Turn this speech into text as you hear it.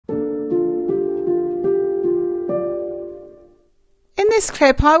this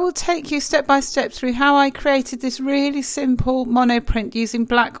clip I will take you step by step through how I created this really simple monoprint using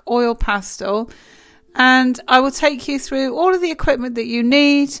black oil pastel, and I will take you through all of the equipment that you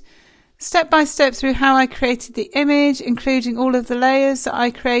need, step by step through how I created the image, including all of the layers that I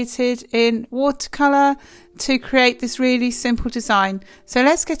created in watercolor to create this really simple design. So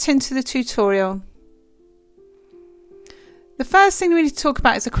let's get into the tutorial. The first thing we need to talk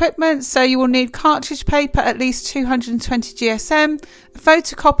about is equipment. So you will need cartridge paper, at least 220 GSM, a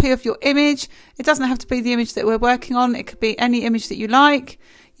photocopy of your image. It doesn't have to be the image that we're working on. It could be any image that you like.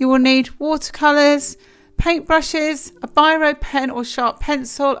 You will need watercolors, paintbrushes, a biro pen or sharp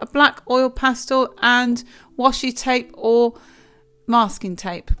pencil, a black oil pastel, and washi tape or masking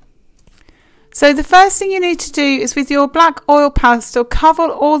tape. So the first thing you need to do is, with your black oil pastel, cover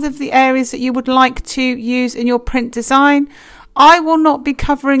all of the areas that you would like to use in your print design. I will not be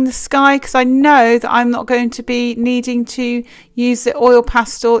covering the sky because I know that I'm not going to be needing to use the oil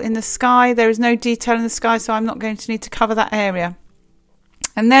pastel in the sky. There is no detail in the sky, so I'm not going to need to cover that area.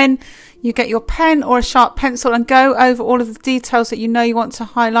 And then you get your pen or a sharp pencil and go over all of the details that you know you want to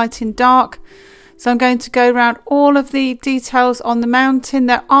highlight in dark. So I'm going to go around all of the details on the mountain.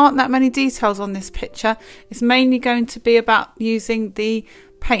 There aren't that many details on this picture. It's mainly going to be about using the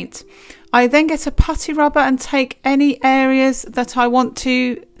paint. I then get a putty rubber and take any areas that I want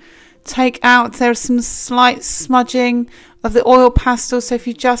to take out. There's some slight smudging of the oil pastel, so if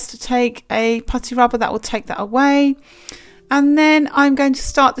you just take a putty rubber, that will take that away. And then I'm going to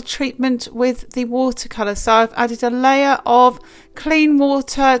start the treatment with the watercolour. So I've added a layer of clean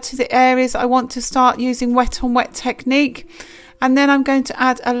water to the areas I want to start using wet on wet technique. And then I'm going to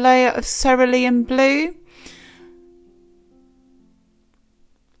add a layer of cerulean blue.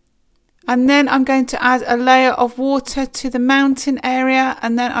 And then I'm going to add a layer of water to the mountain area.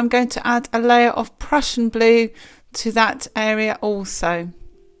 And then I'm going to add a layer of Prussian blue to that area also.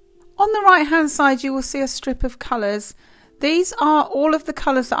 On the right hand side, you will see a strip of colours. These are all of the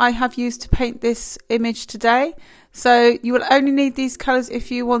colours that I have used to paint this image today. So you will only need these colours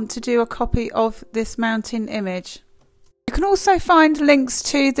if you want to do a copy of this mountain image. You can also find links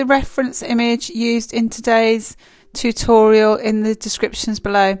to the reference image used in today's tutorial in the descriptions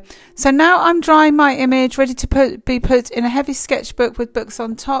below. So now I'm drying my image, ready to be put in a heavy sketchbook with books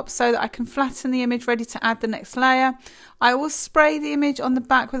on top so that I can flatten the image, ready to add the next layer. I will spray the image on the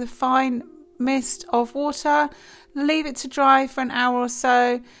back with a fine mist of water, leave it to dry for an hour or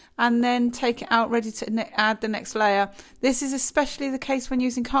so, and then take it out ready to add the next layer. This is especially the case when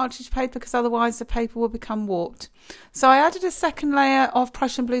using cartridge paper because otherwise the paper will become warped. So I added a second layer of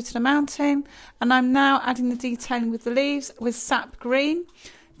Prussian blue to the mountain, and I'm now adding the detailing with the leaves with sap green,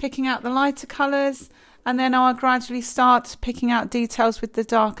 picking out the lighter colours, and then I'll gradually start picking out details with the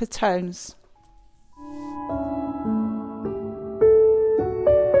darker tones.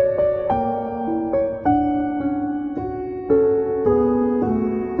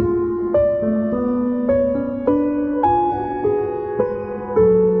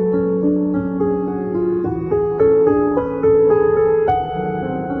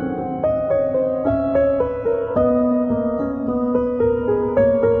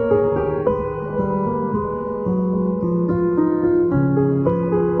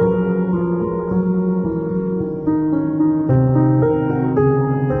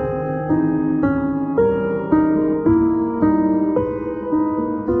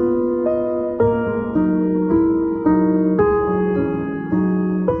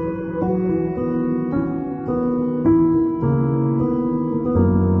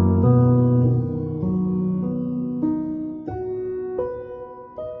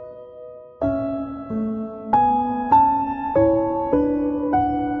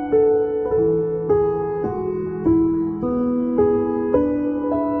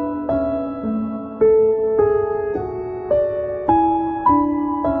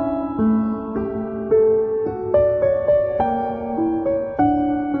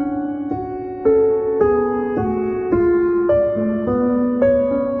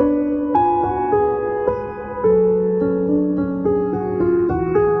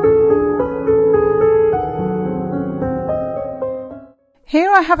 Here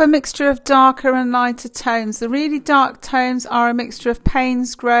I have a mixture of darker and lighter tones. The really dark tones are a mixture of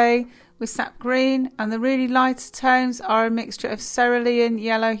Payne's grey with sap green, and the really lighter tones are a mixture of cerulean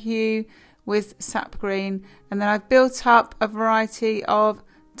yellow hue with sap green. And then I've built up a variety of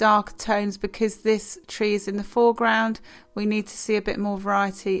dark tones because this tree is in the foreground. We need to see a bit more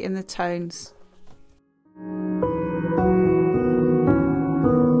variety in the tones.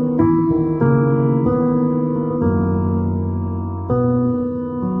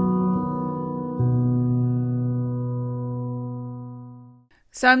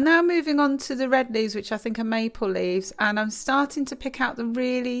 So I'm now moving on to the red leaves, which I think are maple leaves, and I'm starting to pick out the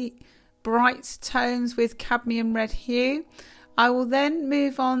really bright tones with cadmium red hue. I will then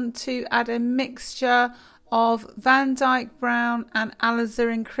move on to add a mixture of Van Dyke brown and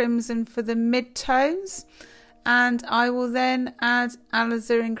alizarin crimson for the mid-tones, and I will then add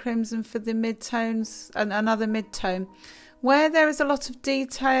alizarin crimson for the mid-tones and another mid-tone. Where there is a lot of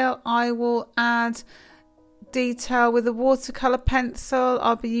detail, I will add detail with a watercolor pencil.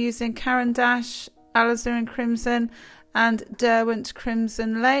 I'll be using Caran d'Ache, alizarin crimson and Derwent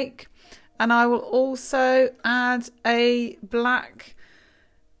crimson lake, and I will also add a black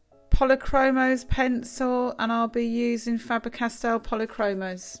Polychromos pencil, and I'll be using Faber-Castell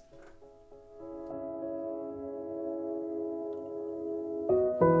Polychromos.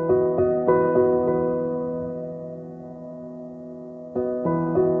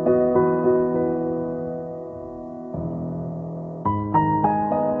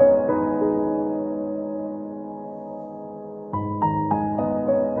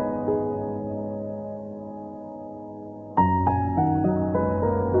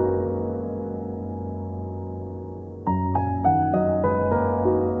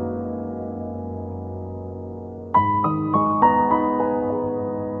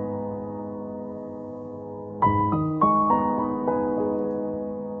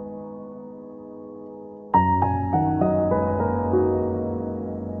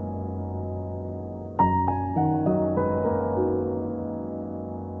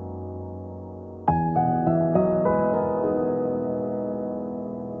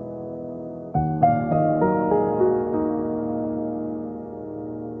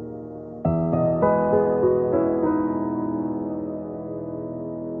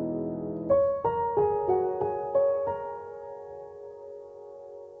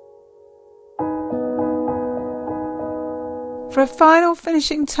 For a final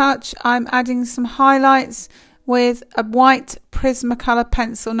finishing touch, I'm adding some highlights with a white Prismacolor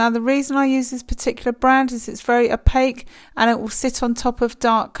pencil. Now the reason I use this particular brand is it's very opaque and it will sit on top of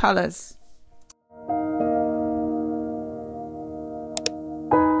dark colours.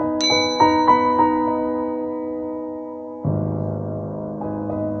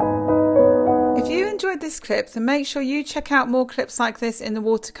 If you enjoyed this clip, then make sure you check out more clips like this in the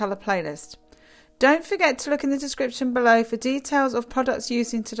watercolour playlist. Don't forget to look in the description below for details of products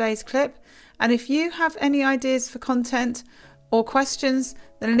used in today's clip, and if you have any ideas for content or questions,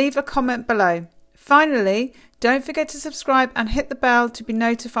 then leave a comment below. Finally, don't forget to subscribe and hit the bell to be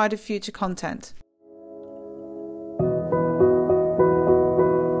notified of future content.